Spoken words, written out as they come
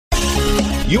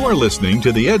You are listening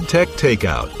to the EdTech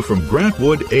Takeout from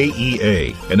Grantwood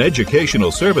AEA, an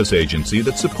educational service agency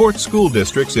that supports school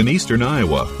districts in eastern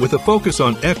Iowa with a focus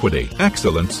on equity,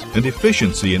 excellence, and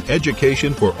efficiency in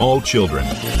education for all children.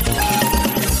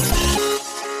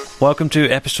 Welcome to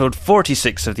episode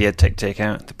 46 of the EdTech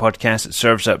Takeout, the podcast that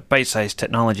serves up bite-sized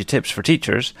technology tips for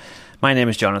teachers. My name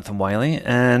is Jonathan Wiley,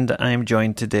 and I'm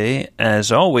joined today,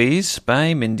 as always,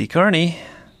 by Mindy Kearney.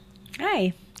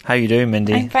 Hi. How you doing,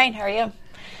 Mindy? I'm fine. How are you?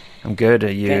 I'm good.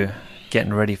 Are you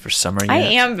getting ready for summer yet? I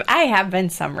am. I have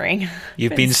been summering.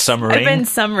 You've been summering? I've been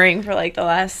summering for like the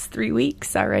last 3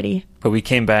 weeks already. But we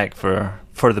came back for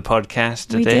the podcast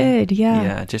today. We did, yeah.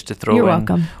 Yeah, just to throw You're in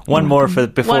welcome. one You're more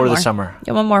welcome. before the summer.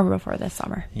 Yeah, one more before the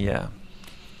summer. Yeah.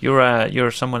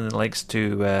 You're someone that likes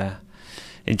to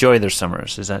enjoy their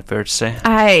summers. Is that fair to say?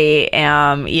 I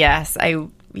am. Yes.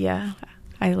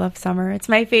 I love summer. It's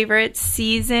my favorite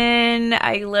season.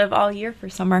 I live all year for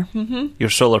summer. Mm-hmm. You're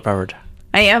solar powered.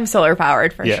 I am solar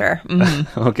powered for sure.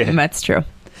 Mm-hmm. Okay. That's true.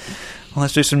 Well,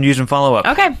 let's do some news and follow up.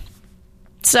 Okay.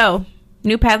 So,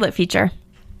 new Padlet feature.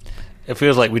 It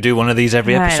feels like we do one of these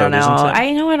every episode, I don't know. isn't it?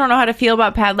 I don't know how to feel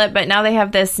about Padlet, but now they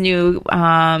have this new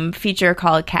feature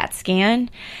called CAT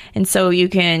Scan. And so you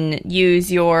can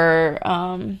use your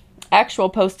actual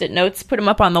Post-it notes, put them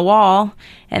up on the wall,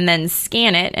 and then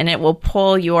scan it, and it will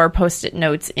pull your Post-it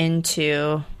notes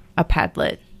into a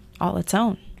Padlet all its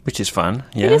own. Which is fun.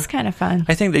 Yeah. It is kind of fun.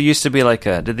 I think there used to be like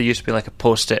a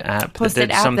Post-it app that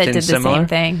did something the similar. same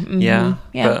thing. Mm-hmm. Yeah.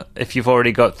 Yeah. But if you've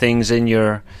already got things in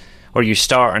or you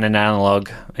start on an analog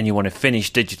and you want to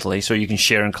finish digitally so you can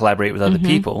share and collaborate with other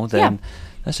people, then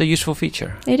that's a useful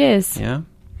feature. It is. Yeah.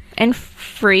 And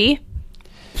free.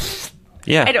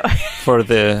 Yeah. For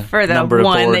the number of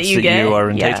one boards that you get. you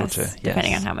are entitled to. Yes.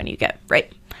 Depending on how many you get.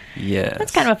 Right. Yes.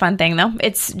 That's kind of a fun thing, though.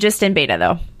 It's just in beta,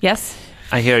 though. Yes?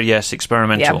 I hear, yes,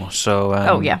 experimental. Yeah. So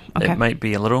Okay. It might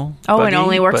be a little it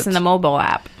only works in the mobile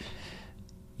app.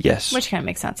 Yes. Which kind of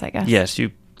makes sense, I guess. Yes,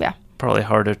 Yeah. probably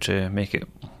harder to make it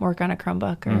work on a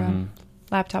Chromebook or a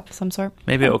laptop of some sort.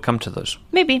 Maybe it'll come to those.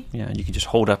 Maybe. Yeah, you can just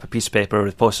hold up a piece of paper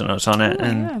with Post-it notes on it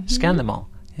and scan them all.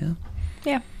 Yeah.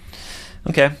 Yeah.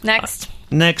 Okay.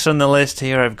 Next on the list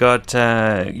here, I've got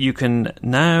you can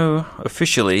now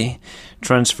officially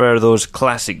transfer those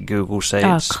classic Google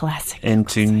sites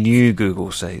into new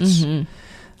Google sites.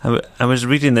 Mm-hmm. I was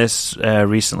reading this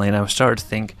recently, and I started to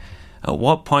think, at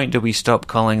what point do we stop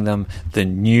calling them the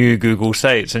new Google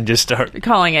sites and just start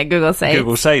calling it Google Sites?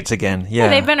 Google Sites again. Yeah,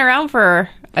 they've been around for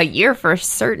a year for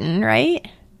certain, right?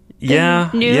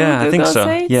 Yeah, I think so.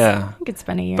 Sites? Yeah, I think it's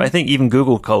been a year. But I think even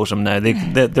Google calls them now.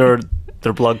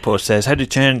 Their blog post says how to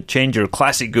change your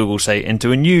classic Google site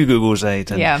into a new Google site.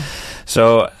 And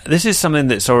so this is something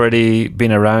that's already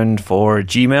been around for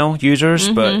Gmail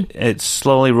users, but it's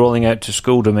slowly rolling out to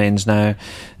school domains now.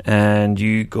 And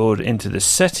you go into the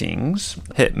settings,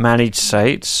 hit Manage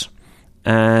Sites,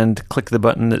 and click the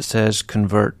button that says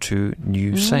Convert to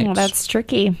New Sites. That's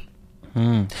tricky.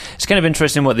 It's kind of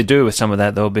interesting what they do with some of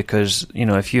that, though, because,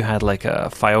 if you had like a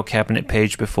file cabinet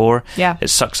page before, it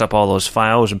sucks up all those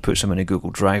files and puts them in a Google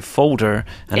Drive folder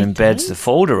and embeds the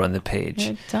folder on the page.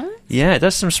 It does? Yeah, it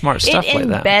does some smart stuff like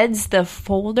that. It embeds the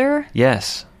folder?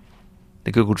 Yes.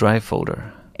 The Google Drive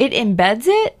folder. It embeds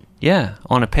it? Yeah,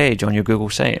 on a page on your Google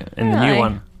site in the new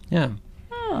one. Yeah.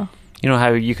 Oh. You know how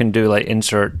you can do like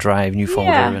insert drive, new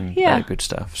folder and that good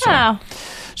stuff.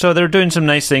 So they're doing some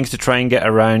nice things to try and get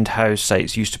around how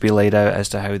sites used to be laid out as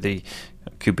to how they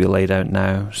could be laid out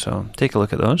now. So take a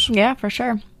look at those. Yeah, for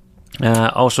sure.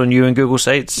 Also new in Google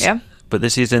Sites. Yeah. But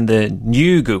this is in the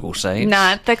new Google Sites.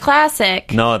 Not the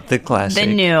classic. Not the classic.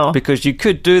 The new. Because you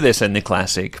could do this in the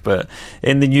classic, but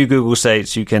in the new Google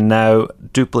Sites, you can now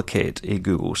duplicate a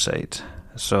Google site.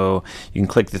 So you can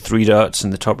click the three dots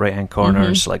in the top right-hand corner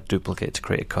and select duplicate to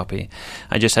create a copy.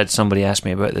 I just had somebody ask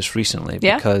me about this recently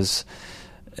because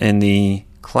in the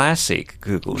classic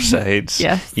Google sites,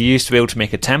 you used to be able to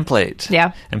make a template.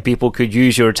 Yeah. And people could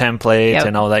use your template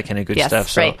and all that kind of good stuff.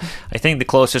 So right. I think the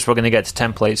closest we're going to get to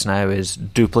templates now is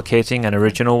duplicating an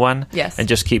original one. Yes. And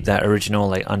just keep that original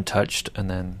like untouched and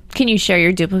then... Can you share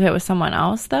your duplicate with someone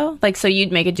else though? Like, so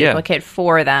you'd make a duplicate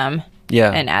for them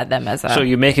and add them as a... So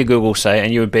you make a Google site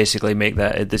and you would basically make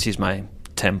that, this is my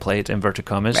template, inverted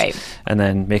commas, and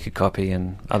then make a copy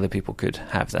and other people could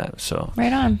have that. So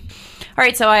right on. All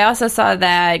right, so I also saw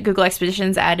that Google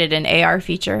Expeditions added an AR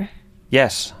feature.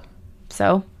 Yes.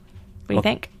 So, what do you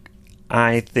think?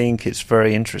 I think it's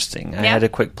very interesting. I had a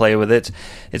quick play with it.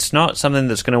 It's not something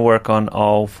that's going to work on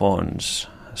all phones.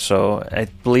 So I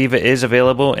believe it is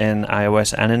available in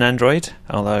iOS and in Android,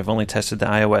 although I've only tested the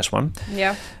iOS one.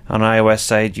 Yeah. On iOS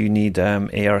side, you need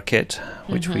ARKit,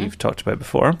 which we've talked about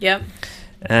before. Yep.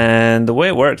 And the way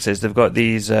it works is they've got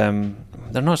these, they're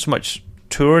not so much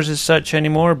tours as such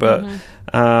anymore, but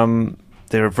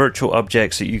they're virtual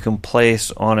objects that you can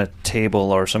place on a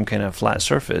table or some kind of flat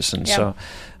surface. And so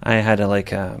I had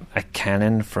a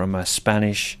cannon from a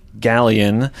Spanish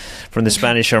galleon from the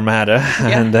Spanish Armada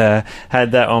and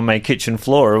had that on my kitchen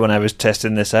floor when I was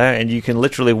testing this out. And you can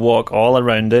literally walk all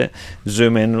around it,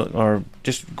 zoom in, or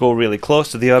just go really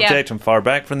close to the object and far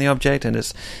back from the object. And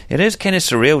it is kind of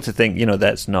surreal to think,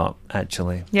 that's not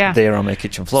actually there on my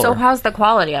kitchen floor. So how's the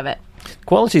quality of it?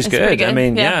 Quality's good. I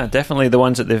mean, definitely the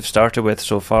ones that they've started with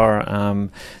so far.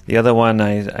 The other one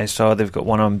I saw, they've got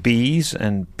one on bees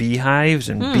and beehives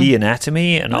and bee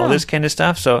anatomy and all this kind of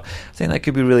stuff. So I think that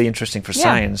could be really interesting for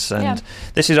science. And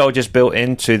this is all just built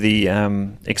into the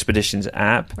Expeditions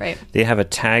app. Right. They have a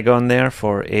tag on there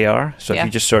for AR. So if you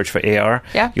just search for AR,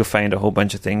 you'll find a whole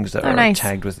bunch of things that are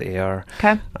tagged with AR.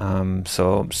 Okay.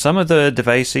 So some of the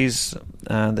devices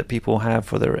that people have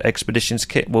for their Expeditions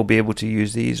kit will be able to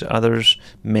use these. Others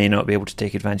may not be able to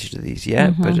take advantage of these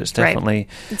yet, but it's definitely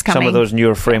some of those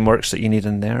newer frameworks that you need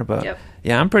in there. But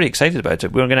I'm pretty excited about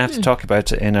it. We're going to have to talk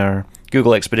about it in our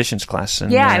Google Expeditions class.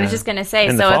 I was just going to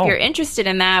say, so if you're interested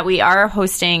in that, we are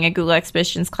hosting a Google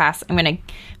Expeditions class. I'm going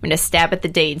to stab at the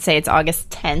date and say it's August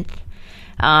 10th.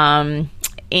 And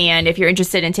if you're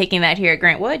interested in taking that here at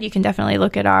Grant Wood, you can definitely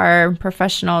look at our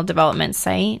professional development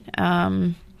site.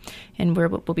 And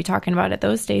we'll be talking about it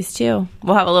those days, too.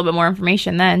 We'll have a little bit more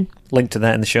information then. Link to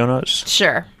that in the show notes.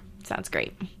 Sure. Sounds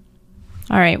great.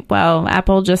 All right. Well,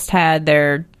 Apple just had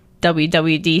their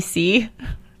WWDC.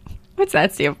 What's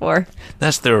that stand for?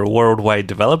 That's their Worldwide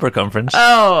Developer Conference.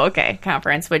 Oh, okay.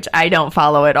 Conference, which I don't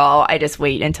follow at all. I just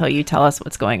wait until you tell us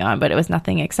what's going on, but it was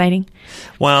nothing exciting.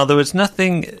 Well, there was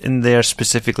nothing in there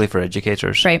specifically for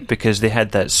educators. Right. Because they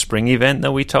had that spring event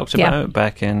that we talked about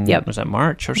back in, was that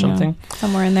March or something? Yeah,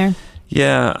 somewhere in there.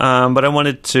 Yeah, but I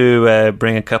wanted to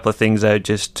bring a couple of things out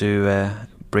just to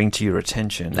bring to your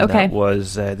attention. And that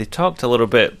was, they talked a little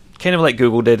bit, kind of like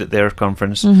Google did at their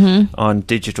conference, on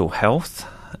digital health.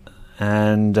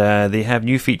 And they have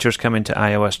new features coming to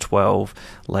iOS 12,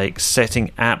 like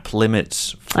setting app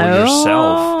limits for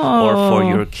yourself or for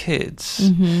your kids.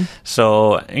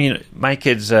 So, my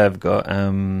kids have got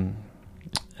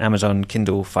Amazon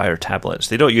Kindle Fire tablets.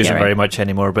 They don't use them very much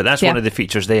anymore, but that's one of the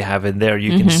features they have in there.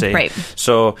 You can say,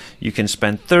 so you can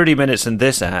spend 30 minutes in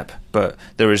this app, but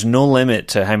there is no limit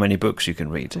to how many books you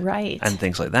can read. Right. And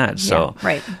things like that. So,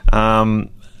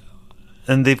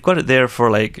 and they've got it there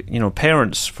for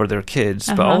parents for their kids,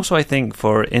 but also I think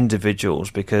for individuals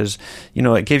because,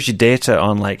 it gives you data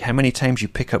on how many times you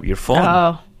pick up your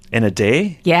phone in a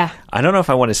day. Yeah. I don't know if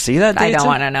I want to see that data. I don't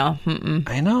want to know. Mm-mm.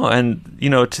 I know. And,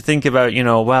 to think about,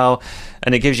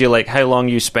 and it gives you how long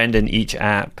you spend in each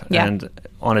app and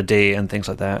on a day and things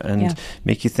like that and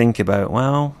make you think about,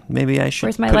 well, maybe I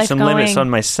should put some limits on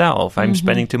myself. I'm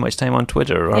spending too much time on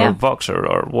Twitter or Voxer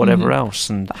or whatever else.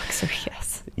 And Voxer, yes.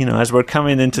 As we're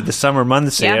coming into the summer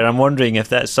months here, I'm wondering if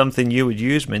that's something you would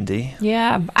use, Mindy.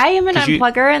 Yeah. I am an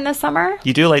unplugger in the summer.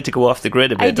 You do like to go off the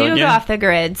grid a bit, don't you? I do go off the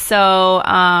grid. So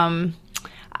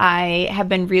I have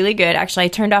been really good. Actually, I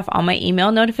turned off all my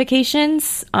email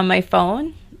notifications on my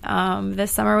phone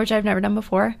this summer, which I've never done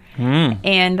before.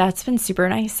 And that's been super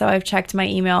nice. So I've checked my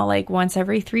email once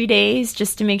every 3 days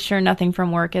just to make sure nothing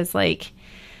from work is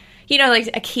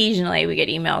occasionally we get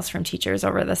emails from teachers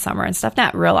over the summer and stuff.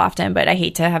 Not real often, but I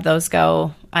hate to have those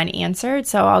go unanswered.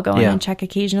 So I'll go in and check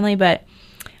occasionally. But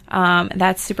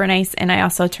that's super nice. And I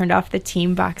also turned off the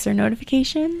Team Boxer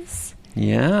notifications.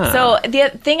 Yeah. So the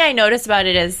thing I noticed about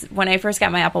it is when I first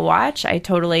got my Apple Watch, I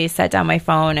totally set down my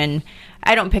phone. And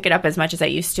I don't pick it up as much as I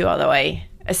used to, although I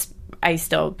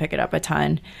still pick it up a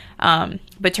ton.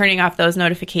 But turning off those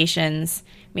notifications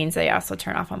means I also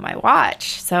turn off on my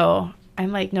watch. So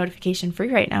I'm notification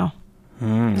free right now.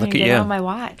 Look at you on my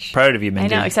watch. Proud of you,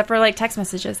 Mindy. I know, except for text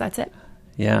messages. That's it.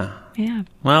 Yeah. Yeah.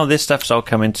 Well, this stuff's all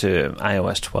coming to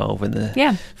iOS 12 in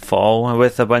the fall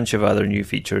with a bunch of other new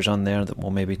features on there that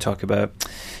we'll maybe talk about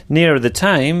near the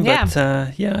time. But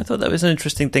I thought that was an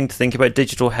interesting thing to think about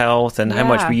digital health and how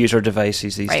much we use our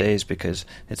devices these days because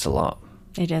it's a lot.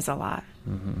 It is a lot.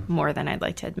 More than I'd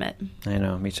like to admit. I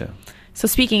know, me too. So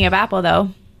speaking of Apple, though.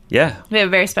 Yeah. We have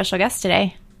a very special guest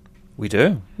today. We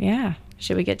do. Yeah.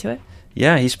 Should we get to it?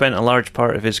 Yeah, he spent a large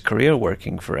part of his career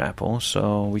working for Apple,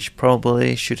 so we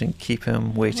shouldn't keep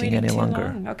him waiting any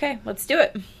longer. Okay, let's do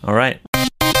it. All right.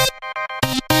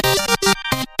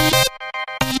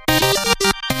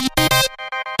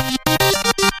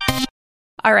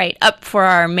 All right, up for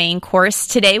our main course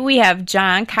today, we have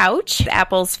John Couch,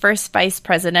 Apple's first vice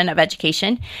president of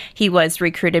education. He was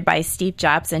recruited by Steve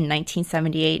Jobs in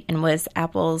 1978 and was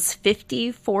Apple's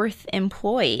 54th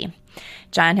employee.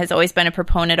 John has always been a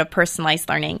proponent of personalized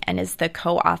learning and is the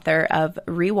co-author of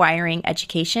Rewiring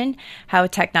Education, How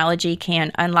Technology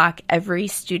Can Unlock Every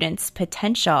Student's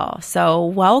Potential. So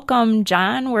welcome,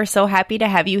 John. We're so happy to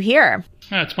have you here.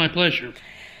 It's my pleasure.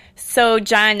 So,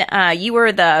 John, you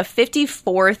were the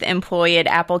 54th employee at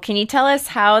Apple. Can you tell us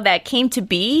how that came to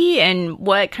be and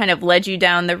what kind of led you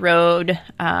down the road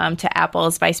to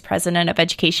Apple's vice president of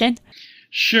education?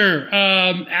 Sure.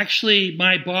 Actually,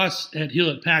 my boss at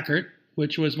Hewlett-Packard,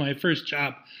 which was my first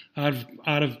job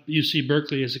out of UC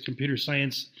Berkeley as a computer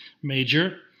science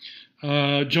major,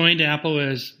 joined Apple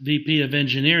as VP of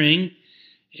engineering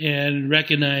and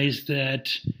recognized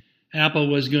that Apple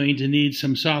was going to need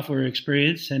some software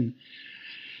experience and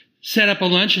set up a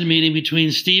luncheon meeting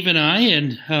between Steve and I,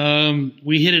 and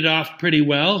we hit it off pretty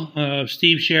well.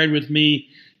 Steve shared with me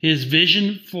his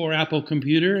vision for Apple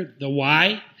Computer, the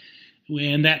why,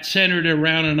 and that centered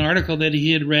around an article that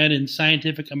he had read in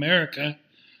Scientific America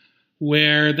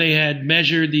where they had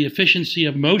measured the efficiency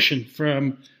of motion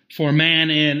for man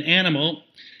and animal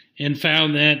and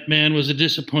found that man was a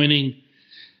disappointing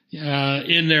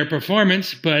in their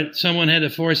performance, but someone had the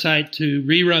foresight to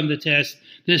rerun the test,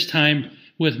 this time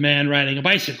with man riding a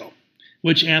bicycle,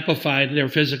 which amplified their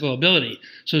physical ability.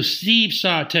 So Steve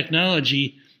saw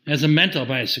technology as a mental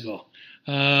bicycle,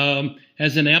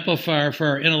 as an amplifier for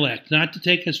our intellect, not to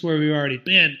take us where we've already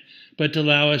been, but to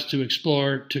allow us to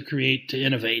explore, to create, to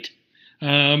innovate.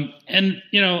 I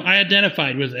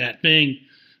identified with that, being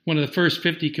one of the first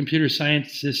 50 computer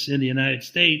scientists in the United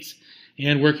States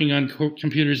and working on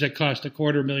computers that cost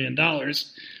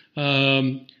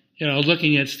 $250,000.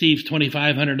 Looking at Steve's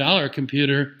 $2,500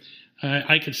 computer,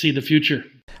 I could see the future.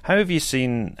 How have you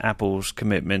seen Apple's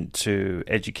commitment to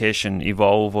education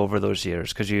evolve over those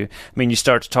years? Because you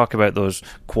start to talk about those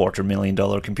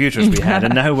 $250,000 computers we had,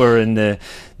 and now we're in the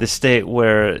state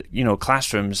where,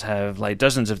 classrooms have like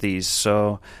dozens of these.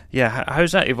 So, yeah,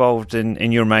 how's that evolved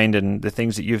in your mind and the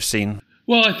things that you've seen?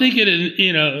 Well, I think it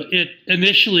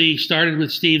initially started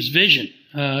with Steve's vision.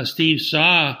 Steve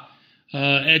saw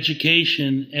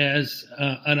education as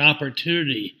an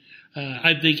opportunity.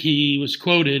 I think he was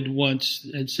quoted once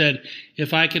and said,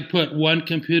 if I could put one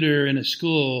computer in a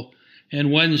school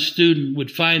and one student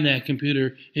would find that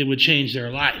computer, it would change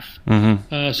their life.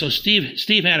 Mm-hmm. So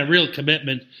Steve had a real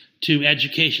commitment to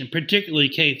education, particularly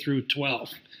K through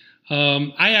 12.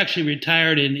 I actually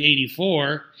retired in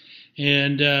 '84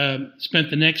 and spent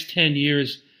the next 10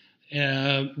 years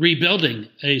rebuilding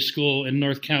a school in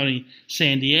North County,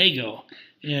 San Diego.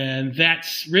 And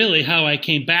that's really how I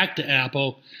came back to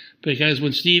Apple, because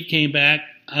when Steve came back,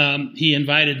 he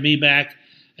invited me back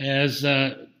as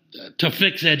to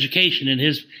fix education in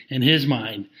his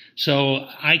mind. So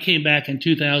I came back in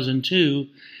 2002,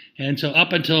 and so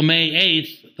up until May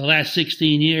 8th, the last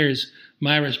 16 years,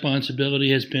 my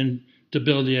responsibility has been to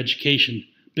build the education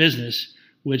business,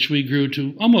 which we grew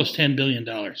to almost $10 billion.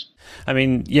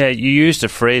 You used a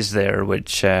phrase there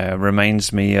which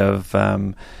reminds me of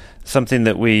something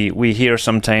that we hear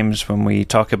sometimes when we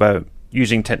talk about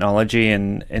using technology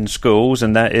in schools,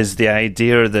 and that is the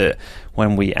idea that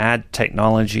when we add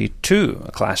technology to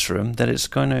a classroom, that it's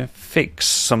going to fix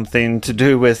something to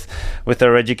do with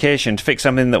our education, to fix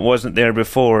something that wasn't there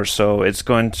before. So it's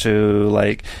going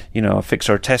to fix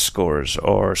our test scores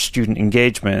or student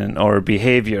engagement or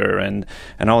behavior and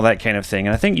all that kind of thing.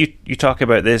 And I think you talk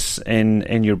about this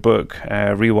in your book,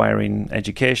 Rewiring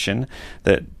Education,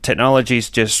 that technology is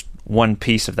just one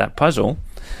piece of that puzzle.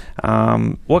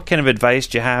 What kind of advice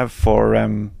do you have for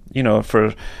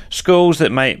for schools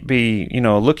that might be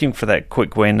looking for that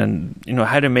quick win, and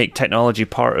how to make technology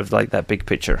part of that big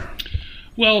picture?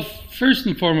 Well, first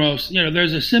and foremost,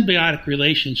 there's a symbiotic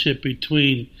relationship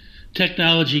between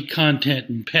technology, content,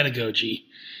 and pedagogy.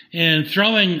 And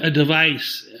throwing a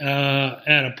device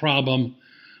at a problem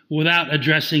without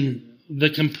addressing the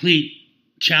complete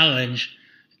challenge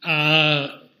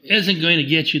isn't going to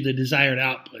get you the desired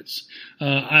outputs.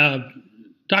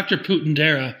 Dr.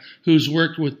 Putendara, who's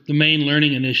worked with the Maine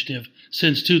Learning Initiative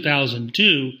since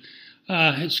 2002,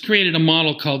 has created a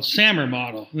model called SAMR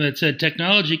model that said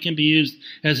technology can be used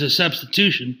as a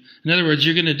substitution. In other words,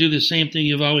 you're going to do the same thing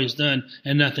you've always done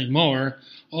and nothing more.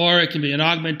 Or it can be an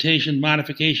augmentation,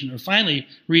 modification, or finally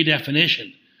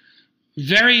redefinition.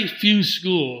 Very few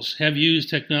schools have used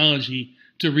technology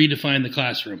to redefine the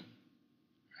classroom.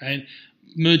 Right?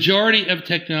 Majority of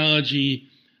technology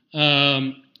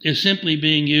is simply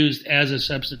being used as a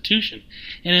substitution.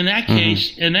 And in that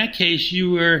case,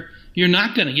 you're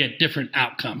not going to get different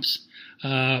outcomes.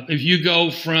 If you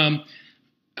go from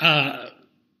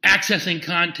accessing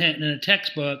content in a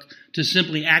textbook to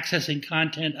simply accessing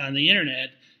content on the internet,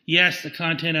 yes, the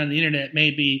content on the internet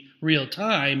may be real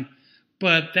time,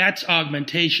 but that's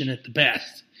augmentation at the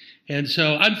best. And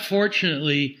so,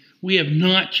 unfortunately, we have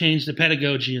not changed the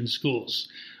pedagogy in schools.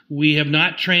 We have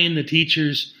not trained the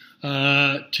teachers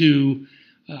to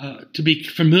be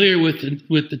familiar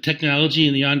with the technology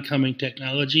and the oncoming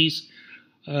technologies,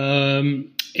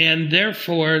 and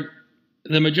therefore,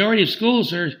 the majority of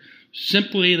schools are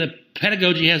simply, the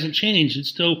pedagogy hasn't changed. It's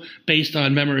still based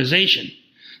on memorization.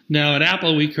 Now, at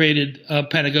Apple, we created a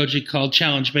pedagogy called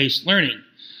challenge-based learning,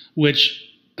 which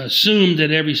assumed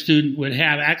that every student would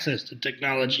have access to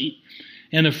technology.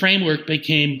 And the framework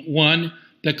became, one,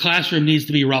 the classroom needs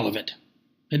to be relevant.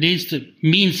 It needs to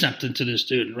mean something to the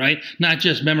student, right? Not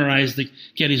just memorize the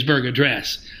Gettysburg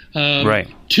Address. Right.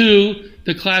 Two,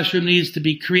 the classroom needs to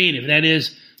be creative. That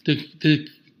is,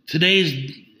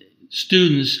 today's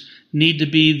students need to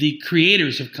be the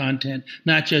creators of content,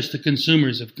 not just the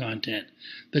consumers of content.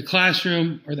 The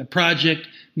classroom or the project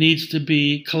needs to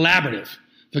be collaborative.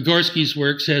 Vygotsky's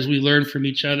work says we learn from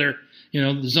each other,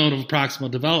 the zone of proximal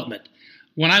development.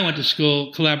 When I went to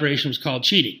school, collaboration was called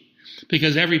cheating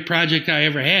because every project I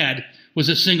ever had was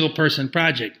a single-person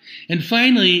project. And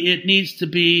finally, it needs to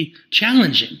be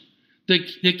challenging.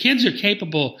 The kids are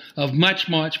capable of much,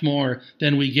 much more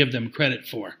than we give them credit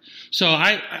for. So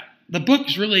the book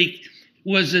really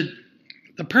was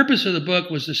the purpose of the book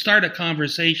was to start a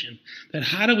conversation that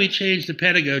how do we change the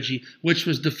pedagogy, which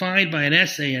was defined by an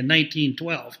essay in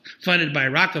 1912, funded by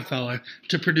Rockefeller,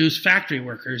 to produce factory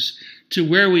workers, to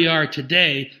where we are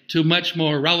today, to a much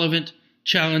more relevant,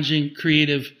 challenging,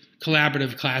 creative,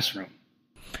 collaborative classroom.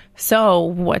 So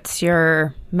what's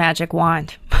your magic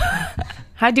wand?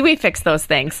 How do we fix those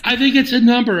things? I think it's a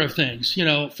number of things.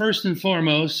 First and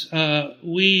foremost,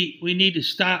 we need to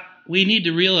stop. We need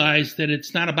to realize that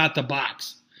it's not about the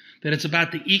box, that it's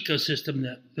about the ecosystem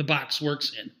that the box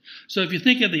works in. So if you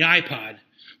think of the iPod,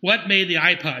 what made the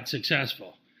iPod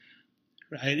successful?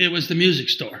 Right? It was the music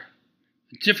store.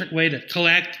 A different way to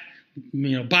collect,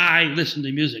 buy, listen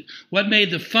to music. What made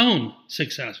the phone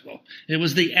successful? It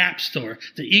was the app store,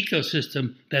 the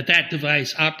ecosystem that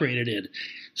device operated in.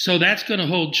 So that's going to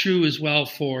hold true as well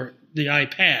for the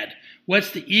iPad.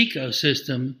 What's the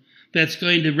ecosystem that's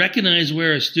going to recognize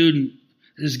where a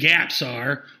student's gaps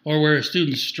are or where a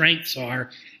student's strengths are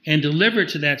and deliver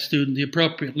to that student the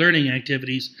appropriate learning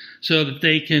activities so that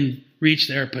they can reach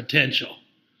their potential?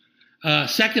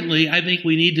 Secondly, I think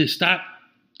we need to stop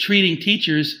treating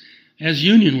teachers as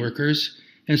union workers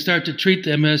and start to treat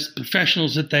them as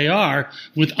professionals that they are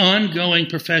with ongoing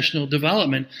professional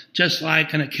development, just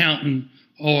like an accountant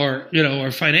or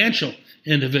financial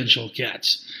individual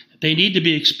gets. They need to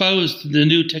be exposed to the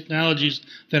new technologies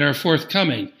that are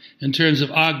forthcoming in terms of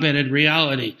augmented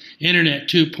reality, Internet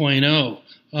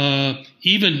 2.0,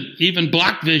 even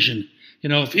block vision.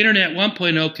 If Internet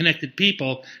 1.0 connected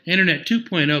people, Internet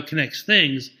 2.0 connects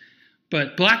things,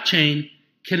 but blockchain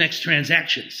connects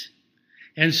transactions.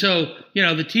 And so,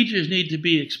 the teachers need to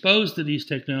be exposed to these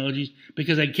technologies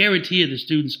because I guarantee you the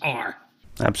students are.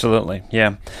 Absolutely,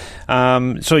 yeah.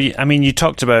 You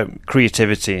talked about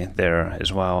creativity there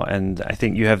as well, and I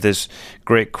think you have this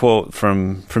great quote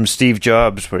from Steve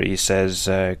Jobs where he says,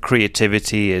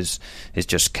 creativity is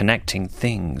just connecting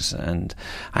things. And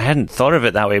I hadn't thought of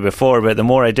it that way before, but the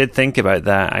more I did think about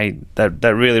that,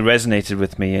 that really resonated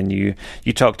with me. And you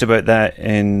talked about that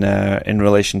in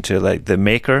relation to like the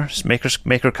maker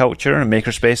culture and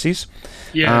maker spaces.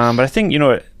 Yes. But I think,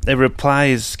 it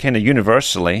replies kind of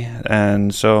universally.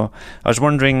 And so I was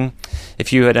wondering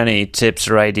if you had any tips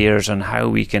or ideas on how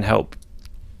we can help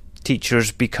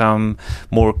teachers become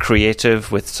more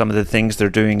creative with some of the things they're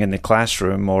doing in the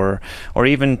classroom, or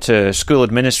even to school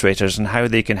administrators and how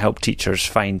they can help teachers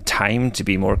find time to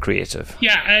be more creative.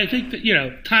 Yeah, I think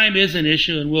that, time is an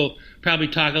issue, and we'll probably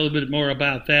talk a little bit more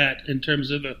about that in terms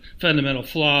of a fundamental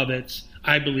flaw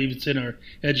I believe it's in our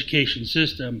education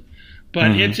system.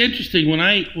 But It's interesting, when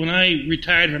I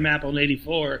retired from Apple in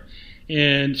 1984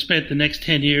 and spent the next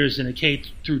 10 years in a K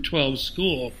through 12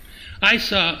 school, I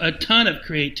saw a ton of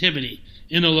creativity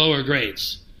in the lower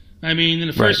grades. I mean, in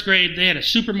the first grade, they had a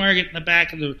supermarket in the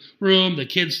back of the room. The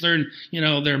kids learned,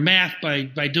 their math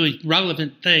by doing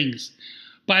relevant things.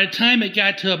 By the time it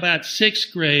got to about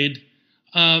sixth grade,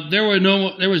 there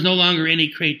was no longer any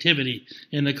creativity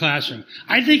in the classroom.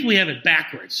 I think we have it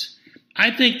backwards. I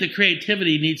think the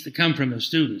creativity needs to come from the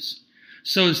students.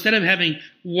 So instead of having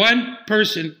one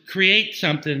person create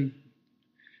something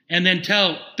and then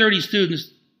tell 30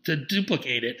 students to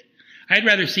duplicate it, I'd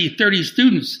rather see 30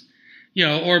 students,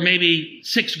 or maybe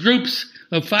 6 groups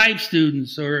of 5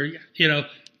 students, or,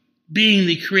 being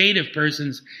the creative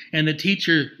persons and the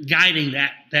teacher guiding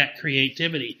that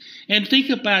creativity. And think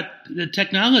about the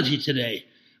technology today.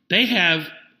 They have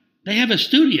a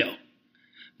studio.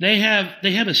 They have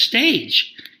a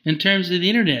stage in terms of the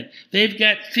internet. They've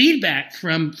got feedback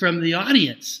from the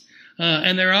audience,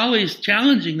 and they're always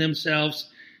challenging themselves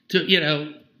to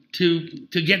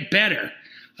get better.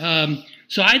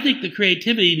 So I think the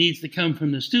creativity needs to come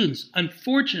from the students.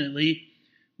 Unfortunately,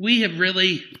 we have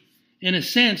really, in a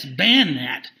sense, banned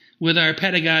that with our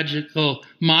pedagogical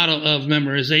model of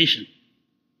memorization.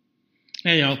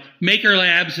 Maker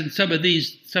labs and some of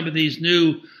these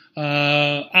new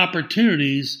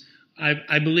opportunities,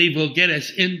 I believe, will get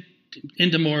us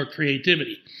into more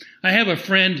creativity. I have a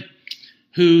friend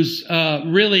who's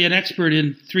really an expert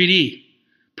in 3D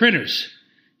printers,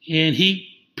 and he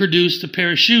produced a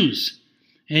pair of shoes,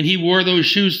 and he wore those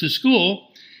shoes to school,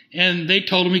 and they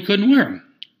told him he couldn't wear them.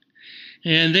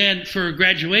 And then for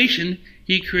graduation,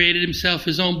 he created himself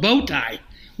his own bow tie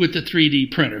with the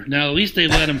 3D printer. Now, at least they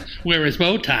let him wear his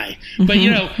bow tie. But,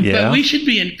 but we should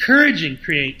be encouraging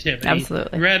creativity.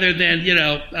 Absolutely. Rather than,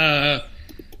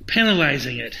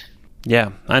 penalizing it.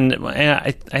 Yeah, and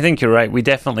I think you're right. We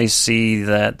definitely see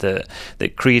that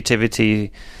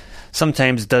creativity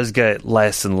sometimes does get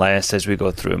less and less as we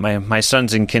go through. My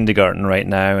son's in kindergarten right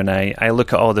now, and I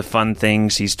look at all the fun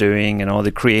things he's doing and all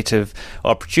the creative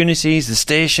opportunities, the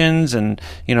stations, and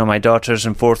my daughter's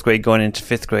in 4th grade going into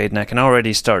 5th grade, and I can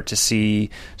already start to see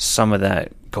some of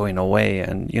that going away.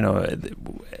 And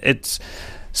it's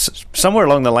somewhere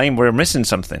along the line we're missing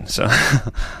something. So,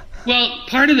 well,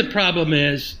 part of the problem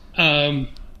is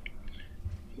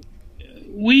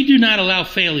we do not allow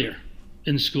failure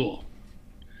in school.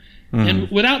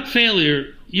 And without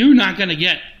failure, you're not going to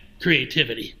get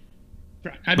creativity.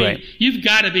 I mean, right. You've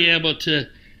got to be able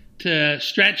to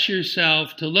stretch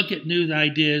yourself, to look at new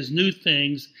ideas, new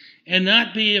things, and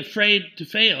not be afraid to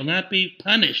fail, not be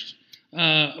punished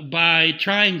by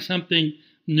trying something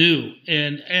new.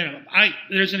 And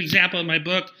there's an example in my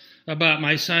book about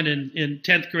my son in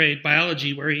 10th grade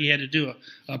biology where he had to do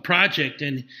a project,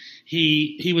 and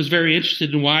he was very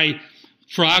interested in why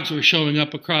frogs were showing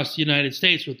up across the United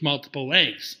States with multiple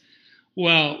legs.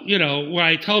 Well, when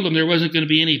I told him there wasn't going to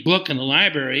be any book in the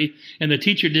library and the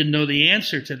teacher didn't know the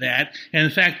answer to that, and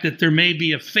the fact that there may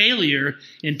be a failure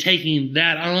in taking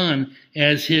that on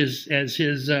as his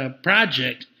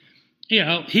project,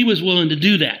 he was willing to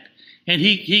do that. And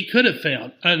he could have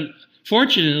failed.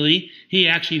 Unfortunately, he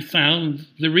actually found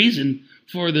the reason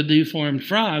for the deformed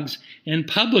frogs and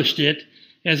published it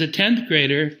as a 10th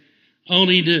grader,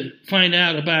 only to find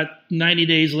out about 90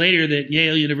 days later that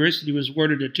Yale University was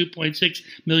awarded a $2.6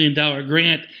 million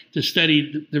grant to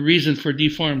study the reason for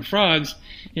deformed frogs,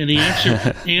 and the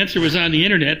answer was on the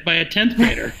internet by a 10th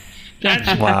grader.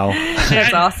 Wow.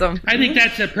 That's awesome. I think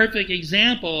that's a perfect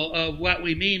example of what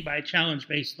we mean by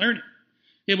challenge-based learning.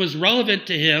 It was relevant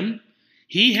to him.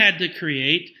 He had to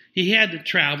create. He had to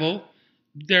travel.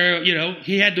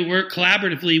 He had to work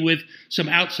collaboratively with some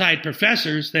outside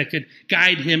professors that could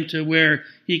guide him to where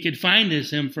he could find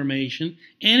this information,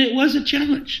 and it was a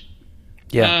challenge.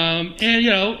 Yeah.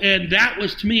 And that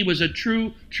was, to me, was a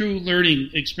true learning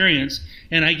experience,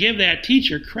 and I give that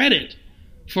teacher credit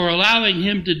for allowing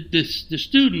him the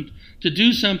student to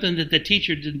do something that the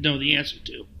teacher didn't know the answer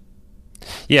to.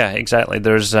 Yeah, exactly.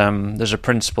 There's a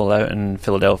principal out in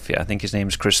Philadelphia. I think his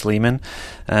name's Chris Lehman,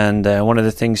 and one of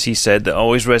the things he said that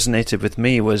always resonated with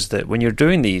me was that when you're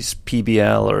doing these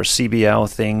PBL or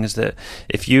CBL things, that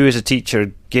if you as a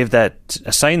teacher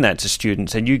assign that to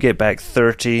students and you get back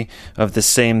 30 of the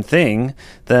same thing,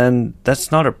 then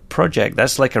that's not a project.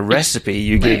 That's like a recipe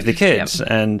you give the kids, yep.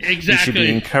 And exactly. You should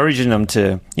be encouraging them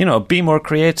to be more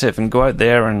creative and go out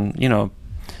there and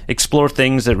explore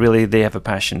things that really they have a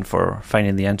passion for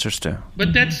finding the answers to.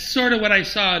 But that's sort of what I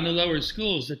saw in the lower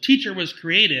schools. The teacher was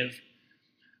creative,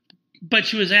 but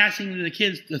she was asking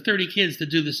the 30 kids to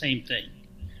do the same thing,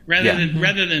 rather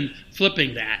than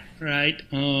flipping that, right?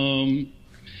 In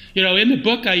the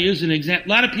book I use an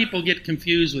example. A lot of people get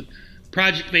confused with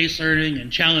project-based learning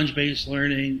and challenge-based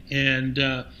learning, and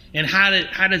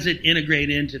how does it integrate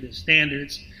into the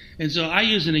standards? And so I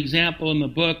use an example in the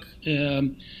book.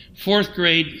 4th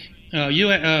grade,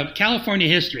 California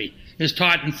history is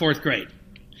taught in 4th grade.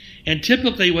 And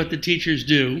typically what the teachers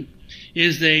do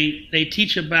is they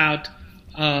teach about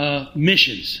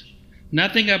missions,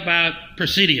 nothing about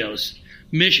presidios,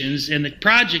 missions, and the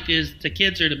project is the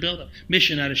kids are to build a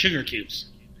mission out of sugar cubes.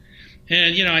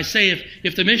 And, I say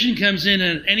if the mission comes in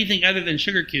and anything other than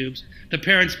sugar cubes, the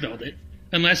parents build it,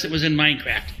 unless it was in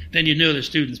Minecraft. Then you know the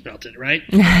students built it, right?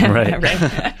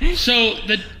 Right. So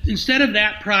instead of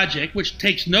that project, which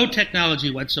takes no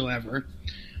technology whatsoever,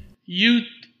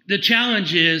 the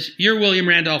challenge is you're William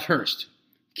Randolph Hearst.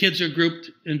 Kids are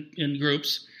grouped in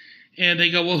groups, and they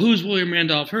go, well, who's William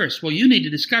Randolph Hearst? Well, you need to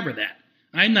discover that.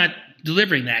 I'm not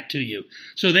delivering that to you.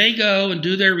 So they go and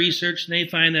do their research, and they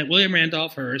find that William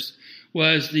Randolph Hearst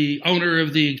was the owner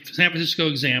of the San Francisco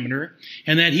Examiner,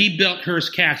 and that he built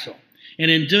Hearst Castle.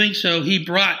 And in doing so, he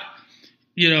brought,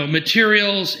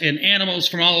 materials and animals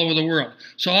from all over the world.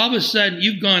 So all of a sudden,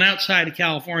 you've gone outside of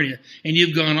California, and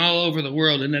you've gone all over the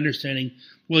world in understanding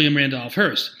William Randolph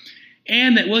Hearst.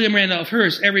 And that William Randolph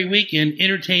Hearst every weekend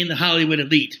entertained the Hollywood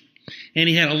elite. And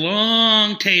he had a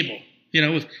long table,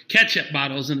 with ketchup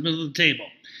bottles in the middle of the table.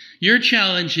 Your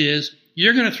challenge is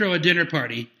you're going to throw a dinner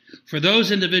party for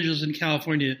those individuals in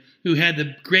California who had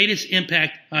the greatest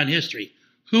impact on history.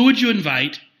 Who would you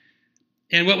invite,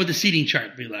 and what would the seating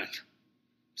chart be like?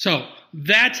 So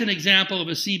that's an example of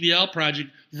a CBL project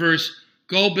versus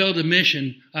go build a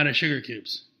mission out of sugar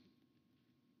cubes.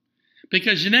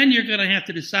 Because then you're going to have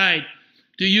to decide,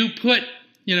 do you put,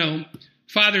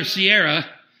 Father Sierra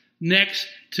next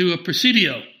to a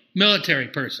Presidio military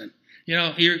person?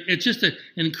 It's just an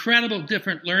incredible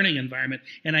different learning environment.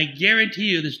 And I guarantee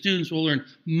you the students will learn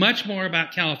much more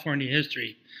about California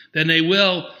history than they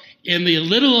will in the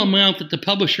little amount that the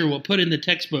publisher will put in the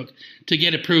textbook to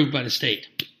get approved by the state.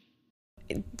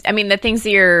 I mean, the things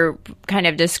that you're kind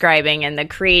of describing and the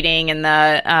creating and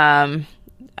the,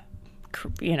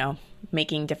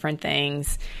 making different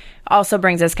things also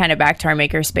brings us kind of back to our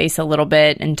makerspace a little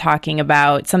bit and talking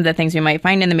about some of the things we might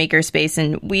find in the makerspace.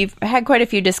 And we've had quite a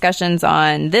few discussions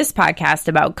on this podcast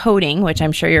about coding, which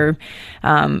I'm sure you're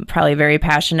probably very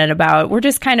passionate about. We're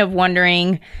just kind of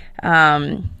wondering,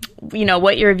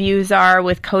 what your views are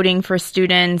with coding for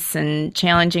students and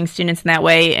challenging students in that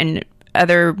way. And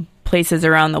other places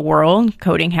around the world,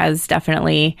 coding has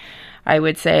definitely, I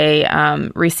would say,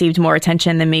 received more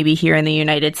attention than maybe here in the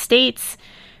United States.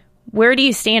 Where do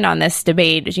you stand on this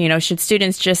debate? Should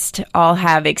students just all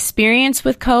have experience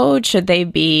with code? Should they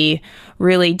be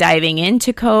really diving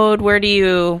into code? Where do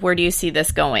you see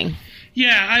this going?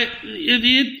 Yeah,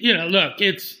 look,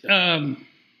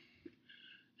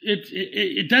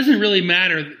 it doesn't really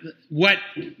matter what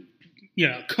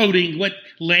coding, what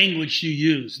language you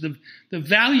use. The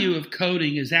value of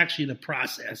coding is actually the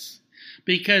process.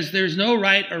 Because there's no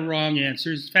right or wrong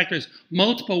answers. In fact, there's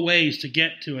multiple ways to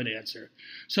get to an answer.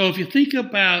 So if you think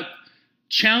about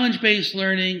challenge-based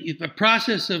learning, the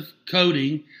process of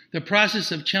coding, the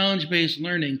process of challenge-based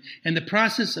learning, and the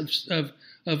process of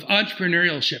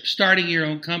entrepreneurship, starting your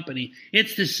own company,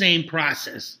 it's the same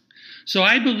process. So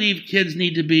I believe kids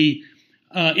need to be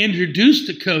introduced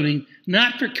to coding,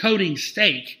 not for coding's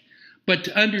sake, but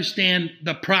to understand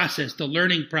the process, the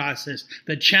learning process,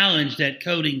 the challenge that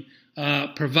coding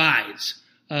provides.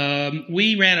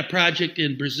 We ran a project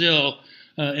in Brazil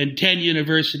in 10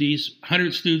 universities,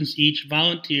 100 students each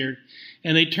volunteered,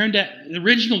 and they turned out, the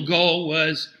original goal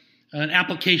was an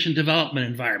application development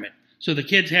environment. So the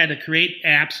kids had to create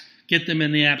apps, get them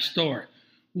in the app store.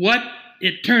 What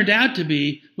it turned out to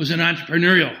be was an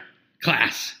entrepreneurial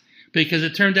class, because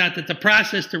it turned out that the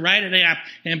process to write an app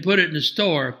and put it in the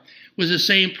store was the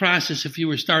same process if you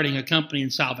were starting a company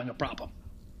and solving a problem.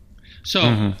 So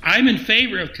I'm in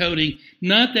favor of coding,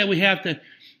 not that we have to,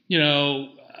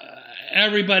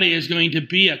 everybody is going to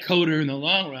be a coder in the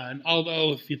long run,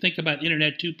 although if you think about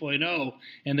Internet 2.0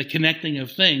 and the connecting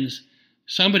of things,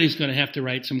 somebody's going to have to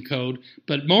write some code,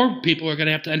 but more people are going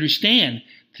to have to understand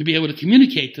to be able to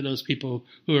communicate to those people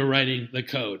who are writing the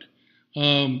code.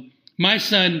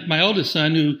 My oldest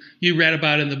son, who you read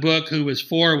about in the book, who was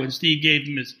 4 when Steve gave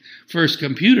him his first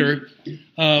computer,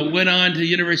 went on to the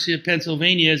University of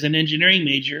Pennsylvania as an engineering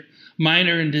major,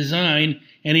 minor in design,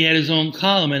 and he had his own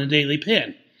column in a Daily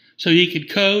Pen. So he could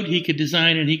code, he could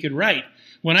design, and he could write.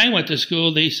 When I went to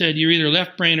school, they said, you're either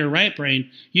left brain or right brain.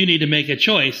 You need to make a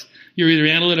choice. You're either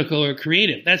analytical or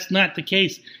creative. That's not the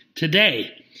case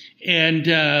today. And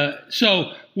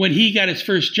so when he got his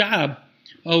first job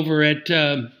over at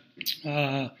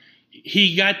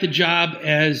he got the job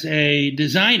as a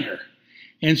designer.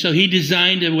 And so he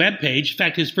designed a web page. In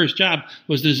fact, his first job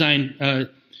was design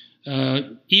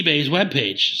eBay's web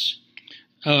pages.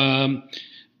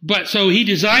 But so he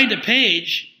designed a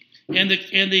page, and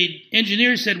the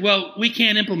engineer said, well, we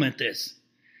can't implement this.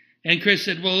 And Chris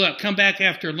said, well, look, come back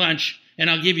after lunch, and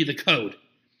I'll give you the code.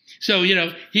 So,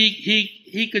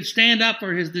 he could stand up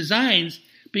for his designs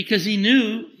because he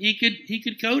knew he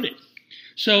could code it.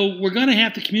 So we're going to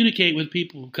have to communicate with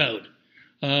people who code.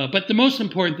 But the most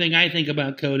important thing I think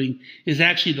about coding is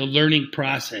actually the learning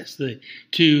process.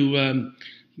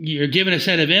 You're given a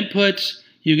set of inputs.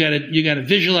 You got to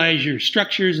visualize your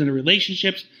structures and the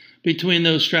relationships between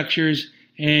those structures,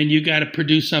 and you got to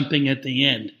produce something at the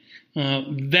end.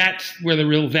 That's where the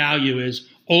real value is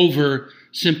over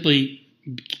simply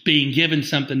being given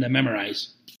something to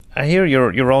memorize. I hear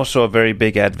you're also a very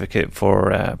big advocate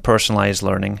for personalized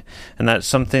learning, and that's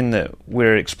something that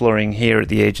we're exploring here at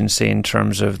the agency in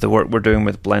terms of the work we're doing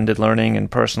with blended learning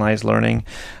and personalized learning.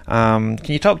 Can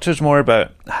you talk to us more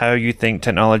about how you think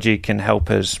technology can help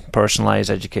us personalize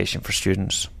education for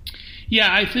students?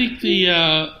 Yeah, I think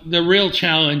the real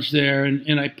challenge there,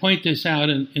 and I point this out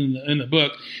in the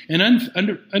book,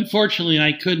 and unfortunately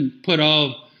I couldn't put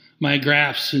all my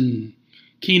graphs and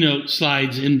keynote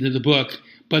slides into the book.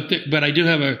 But I do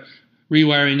have a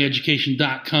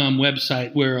rewiringeducation.com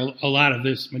website where a lot of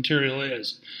this material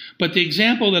is. But the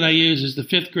example that I use is the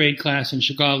 5th grade class in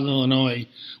Chicago, Illinois,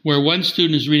 where one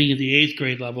student is reading at the 8th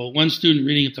grade level, one student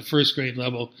reading at the 1st grade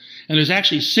level, and there's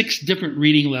actually 6 different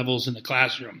reading levels in the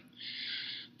classroom.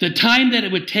 The time that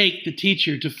it would take the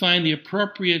teacher to find the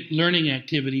appropriate learning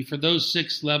activity for those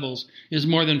 6 levels is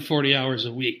more than 40 hours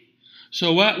a week.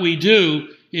 So what we do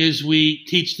is we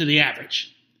teach to the average.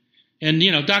 And,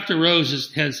 Dr.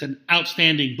 Rose has an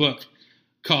outstanding book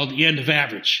called The End of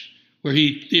Average, where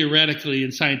he theoretically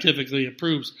and scientifically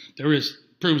proves there is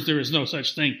no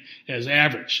such thing as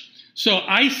average. So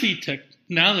I see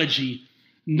technology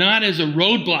not as a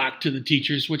roadblock to the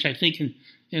teachers, which I think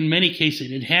in many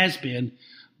cases it has been,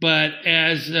 but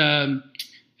as a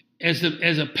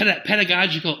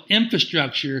pedagogical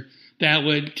infrastructure that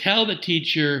would tell the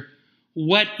teacher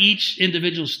what each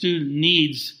individual student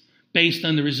needs based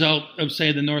on the result of,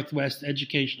 say, the Northwest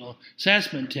Educational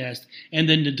Assessment Test, and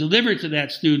then to deliver to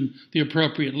that student the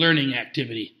appropriate learning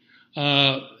activity.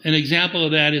 An example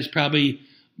of that is probably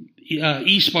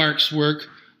eSpark's work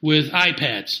with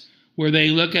iPads, where they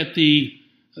look at they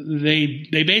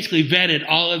basically vetted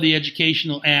all of the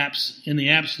educational apps in the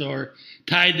App Store,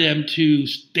 tied them to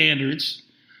standards,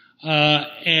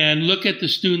 and look at the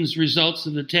student's results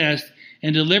of the test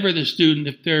and deliver the student,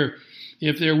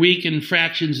 if they're weak in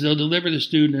fractions, they'll deliver the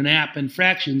student an app in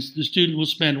fractions. The student will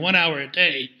spend 1 hour a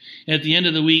day. At the end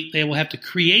of the week, they will have to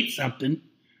create something.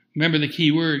 Remember the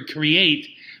key word, create,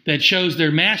 that shows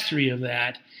their mastery of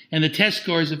that. And the test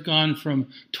scores have gone from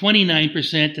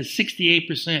 29% to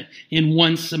 68% in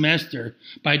one semester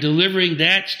by delivering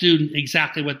that student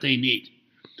exactly what they need.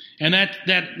 And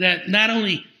that not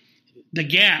only the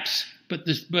gaps, but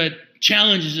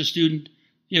challenges the student.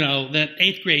 That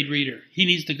 8th grade reader, he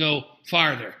needs to go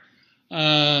farther.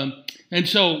 And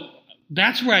so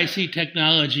that's where I see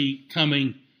technology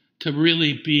coming to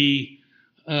really be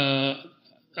a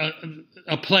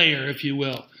player, if you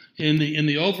will, in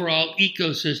the overall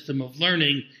ecosystem of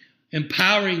learning,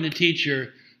 empowering the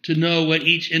teacher to know what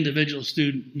each individual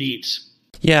student needs.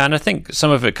 Yeah, and I think some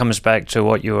of it comes back to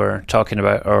what you were talking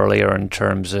about earlier in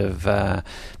terms of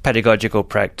pedagogical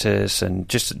practice and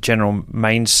just general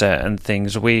mindset and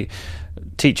things.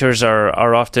 Teachers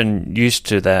are often used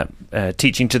to that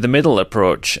teaching to the middle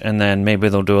approach, and then maybe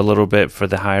they'll do a little bit for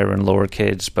the higher and lower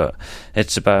kids, but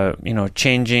it's about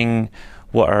changing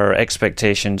what our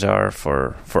expectations are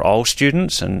for all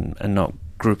students and not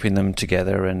grouping them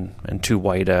together in too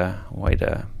wide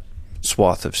a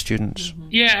swath of students.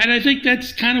 Yeah, and I think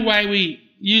that's kind of why we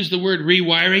use the word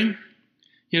rewiring.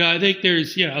 I think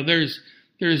there's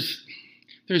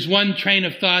one train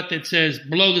of thought that says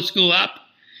blow the school up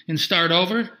and start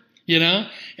over, and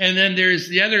then there's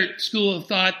the other school of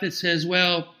thought that says,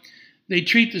 well, they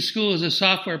treat the school as a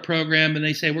software program and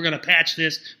they say, we're going to patch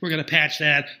this, we're going to patch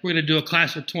that, we're going to do a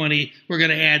class of 20, we're going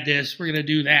to add this, we're going to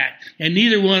do that. And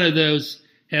neither one of those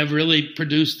have really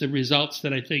produced the results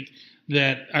that I think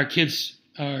that our kids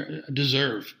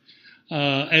deserve.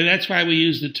 And that's why we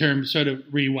use the term sort of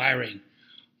rewiring.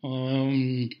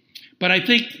 But I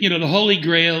think, the holy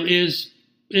grail is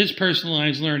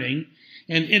personalized learning.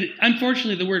 And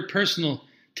unfortunately, the word personal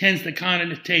tends to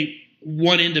connotate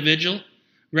one individual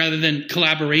rather than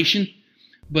collaboration.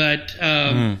 But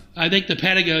I think the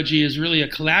pedagogy is really a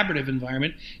collaborative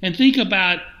environment. And think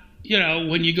about,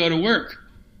 when you go to work,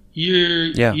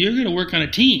 you're going to work on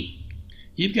a team.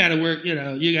 You've got to work, you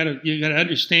got to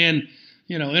understand,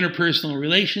 interpersonal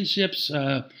relationships.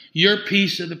 Your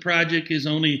piece of the project is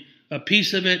only a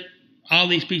piece of it. All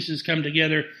these pieces come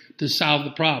together to solve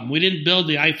the problem. We didn't build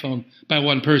the iPhone by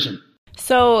one person.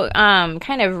 So,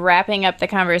 kind of wrapping up the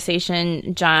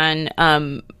conversation, John,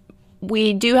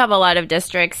 we do have a lot of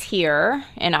districts here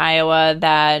in Iowa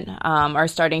that are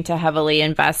starting to heavily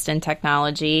invest in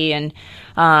technology and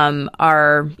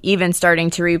are even starting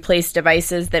to replace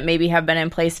devices that maybe have been in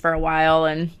place for a while.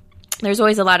 And there's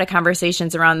always a lot of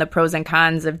conversations around the pros and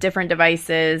cons of different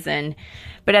devices.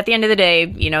 But at the end of the day,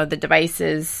 the device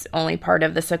is only part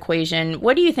of this equation.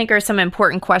 What do you think are some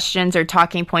important questions or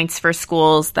talking points for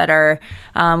schools that are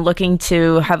looking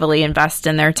to heavily invest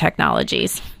in their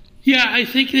technologies? Yeah, I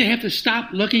think they have to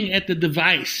stop looking at the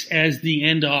device as the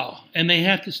end all, and they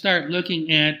have to start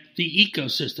looking at the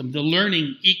ecosystem, the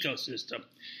learning ecosystem,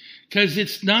 because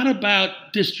it's not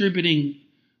about distributing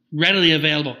readily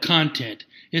available content.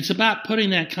 It's about putting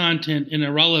that content in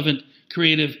a relevant,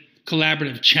 creative,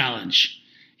 collaborative challenge.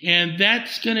 And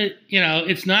that's going to,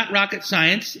 it's not rocket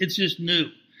science, it's just new.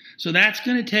 So that's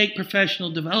going to take professional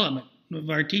development of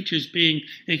our teachers being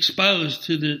exposed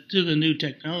to the new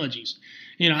technologies.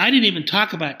 I didn't even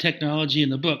talk about technology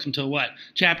in the book until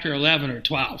chapter 11 or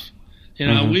 12.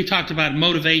 We talked about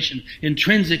motivation,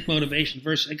 intrinsic motivation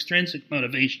versus extrinsic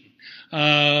motivation.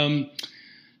 And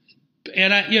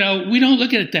we don't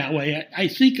look at it that way. I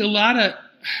think a lot of,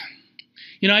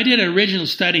 I did an original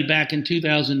study back in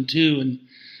 2002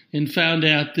 and found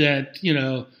out that,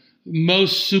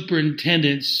 most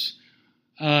superintendents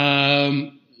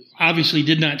obviously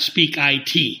did not speak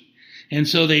IT. And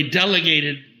so they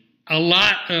delegated a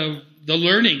lot of the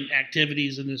learning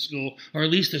activities in the school, or at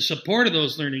least the support of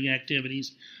those learning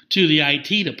activities, to the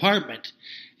IT department.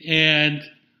 And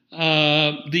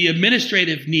the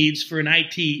administrative needs for an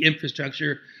IT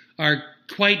infrastructure are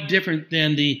quite different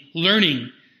than the learning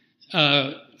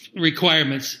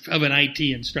requirements of an IT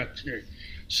instructor.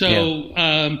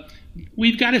 So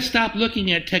we've got to stop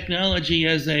looking at technology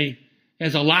as a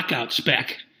lockout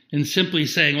spec and simply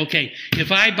saying, okay,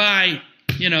 if I buy,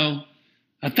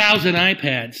 1,000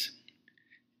 iPads,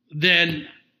 then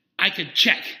I could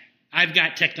check I've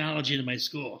got technology in my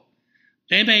school.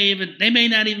 They may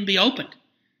not even be opened.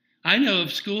 I know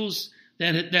of schools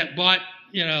that bought,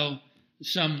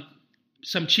 some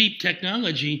cheap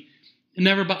technology and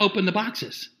never opened the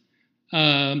boxes.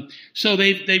 So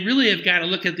they really have got to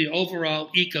look at the overall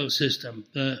ecosystem,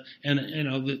 the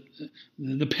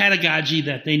pedagogy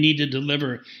that they need to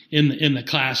deliver in the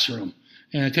classroom,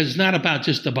 because it's not about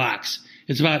just the box.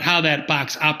 It's about how that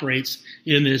box operates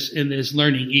in this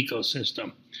learning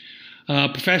ecosystem.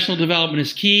 Professional development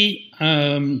is key.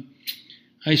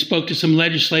 I spoke to some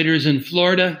legislators in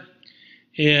Florida,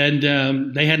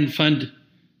 and they hadn't funded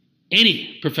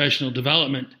any professional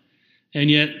development,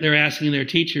 and yet they're asking their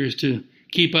teachers to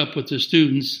keep up with the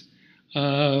students.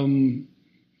 It's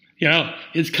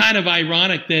kind of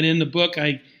ironic that in the book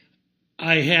I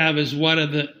have as one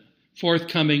of the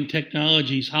forthcoming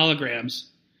technologies holograms,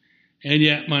 and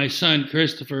yet my son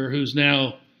Christopher, who's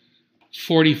now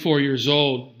 44 years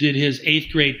old, did his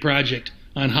 8th grade project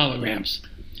on holograms.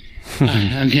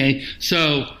 Okay,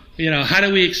 so how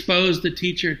do we expose the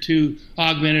teacher to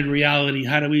augmented reality?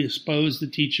 How do we expose the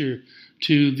teacher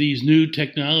to these new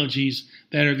technologies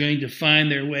that are going to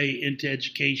find their way into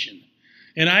education?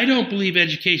 And I don't believe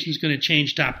education is going to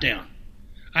change top down.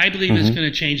 I believe it's going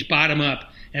to change bottom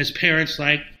up as parents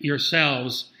like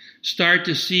yourselves start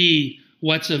to see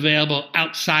what's available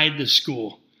outside the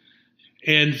school,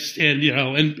 and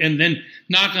then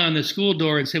knock on the school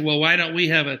door and say, well, why don't we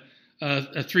have a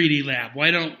 3D lab?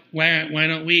 Why don't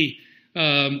we?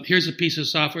 Here's a piece of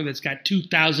software that's got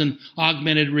 2,000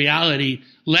 augmented reality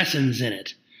lessons in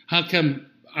it. How come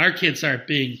our kids aren't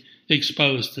being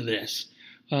exposed to this?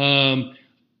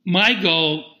 My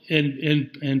goal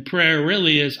and prayer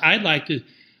really is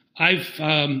I've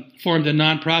formed a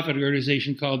nonprofit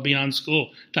organization called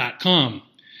BeyondSchool.com,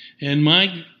 and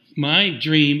my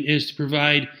dream is to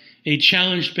provide a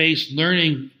challenge-based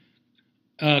learning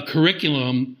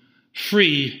curriculum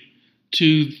free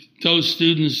to those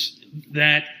students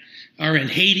that are in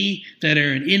Haiti, that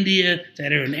are in India,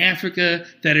 that are in Africa,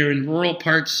 that are in rural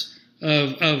parts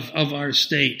of our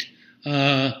state,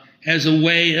 as a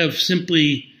way of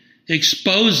simply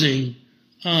exposing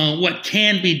what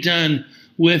can be done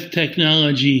with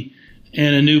technology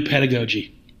and a new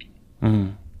pedagogy.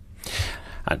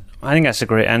 I think that's a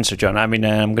great answer, John. I mean,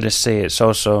 I'm going to say it's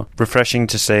also refreshing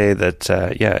to say that,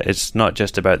 it's not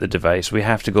just about the device. We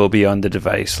have to go beyond the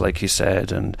device, like you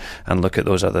said, and look at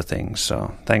those other things.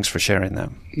 So thanks for sharing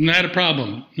that. Not a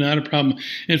problem. Not a problem.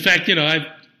 In fact, I've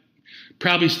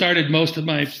probably started most of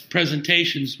my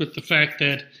presentations with the fact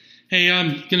that, hey,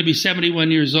 I'm going to be 71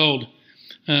 years old.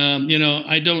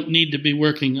 I don't need to be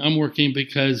working. I'm working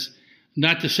because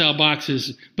not to sell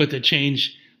boxes, but to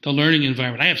change learning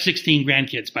environment. I have 16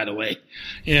 grandkids, by the way,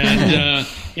 and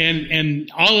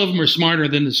and all of them are smarter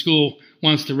than the school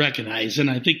wants to recognize, and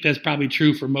I think that's probably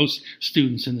true for most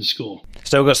students in the school.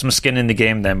 Still got some skin in the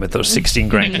game then with those 16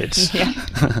 grandkids.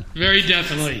 Very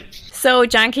definitely. So,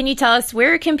 John, can you tell us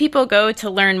where can people go to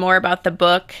learn more about the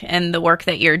book and the work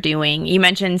that you're doing? You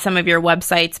mentioned some of your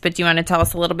websites, but do you want to tell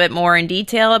us a little bit more in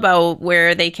detail about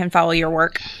where they can follow your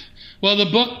work? Well, the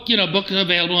book is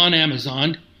available on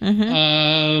Amazon.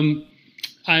 Mm-hmm.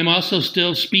 I'm also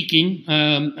still speaking.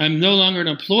 I'm no longer an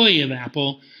employee of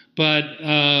Apple, but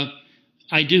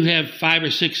I do have 5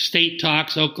 or 6 state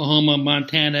talks, Oklahoma,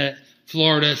 Montana,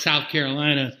 Florida, South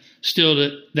Carolina, still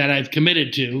that I've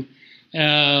committed to.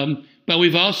 But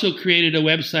we've also created a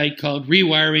website called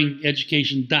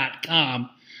rewiringeducation.com,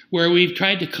 where we've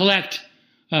tried to collect,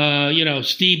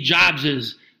 Steve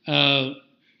Jobs's,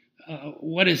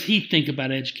 what does he think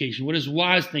about education? What does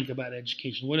Woz think about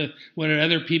education? What do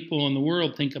other people in the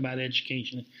world think about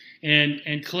education?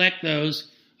 And collect those,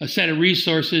 a set of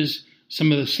resources,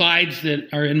 some of the slides that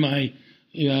are in my,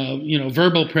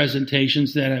 verbal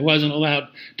presentations that I wasn't allowed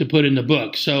to put in the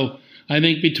book. So I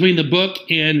think between the book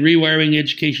and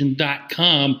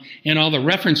rewiringeducation.com and all the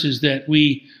references that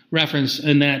we reference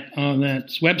on that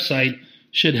website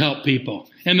should help people.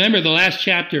 And remember, the last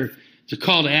chapter, it's a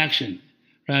call to action,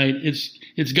 right?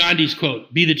 It's Gandhi's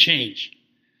quote, "Be the change."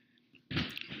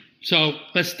 So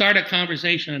let's start a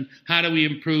conversation on how do we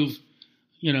improve,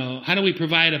 how do we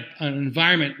provide an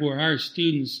environment where our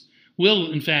students will,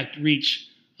 in fact, reach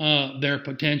their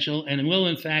potential and will,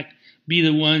 in fact, be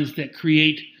the ones that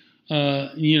create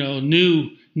new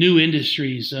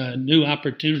industries, new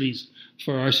opportunities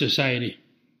for our society.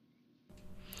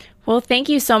 Well, thank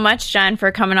you so much, John,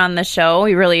 for coming on the show.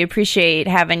 We really appreciate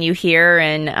having you here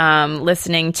and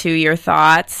listening to your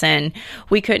thoughts, and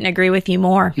we couldn't agree with you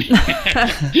more.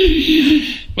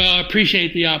 Well, I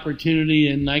appreciate the opportunity,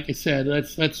 and like I said,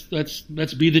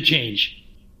 let's be the change.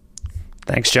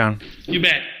 Thanks, John. You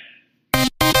bet.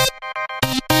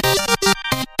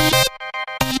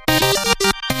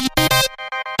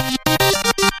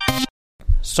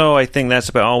 So I think that's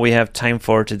about all we have time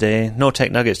for today. No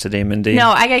tech nuggets today, Mindy.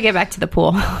 No, I got to get back to the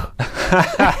pool.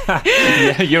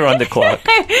 Yeah, you're on the clock.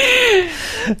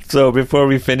 So before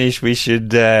we finish, we should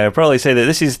probably say that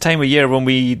this is the time of year when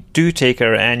we do take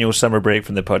our annual summer break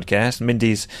from the podcast.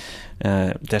 Mindy's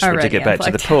desperate already to get back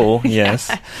unplugged. to the pool.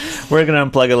 Yes. We're going to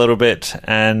unplug a little bit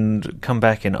and come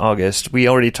back in August. We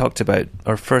already talked about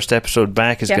our first episode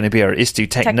back is going to be our ISTU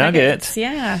Tech Nugget.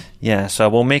 Yeah. Yeah, so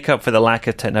we'll make up for the lack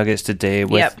of Tech Nuggets today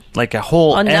with like a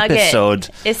whole episode.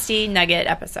 ISTE Nugget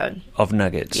episode. Of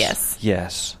nuggets. Yes.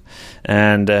 Yes.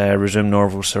 And resume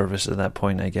normal service at that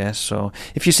point, I guess. So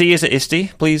if you see us at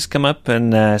ISTE, please come up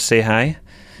and say hi.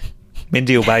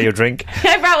 Mindy will buy your drink.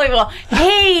 I probably will.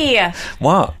 Hey!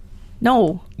 What?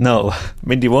 No,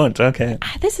 Mindy won't. Okay.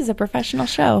 this is a professional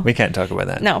show. We can't talk about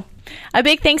that. No. A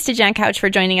big thanks to John Couch for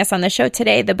joining us on the show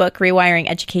today. The book Rewiring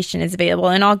Education is available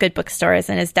in all good bookstores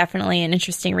and is definitely an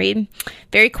interesting read.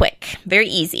 Very quick, very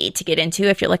easy to get into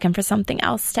if you're looking for something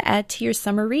else to add to your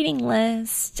summer reading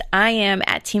list. I am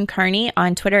at Team Carney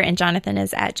on Twitter, and Jonathan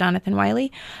is at Jonathan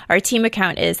Wiley. Our team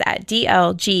account is at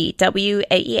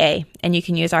DLGWAEA, and you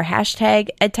can use our hashtag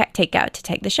EdTechTakeout to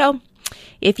tag the show.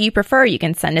 If you prefer, you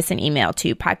can send us an email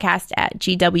to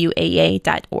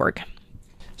podcast@gwaea.org.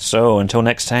 So until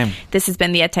next time. This has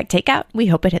been the EdTech Takeout. We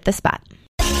hope it hit the spot.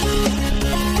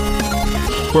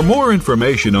 For more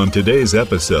information on today's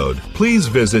episode, please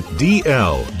visit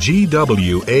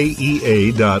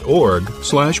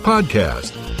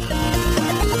dlgwaea.org/podcast.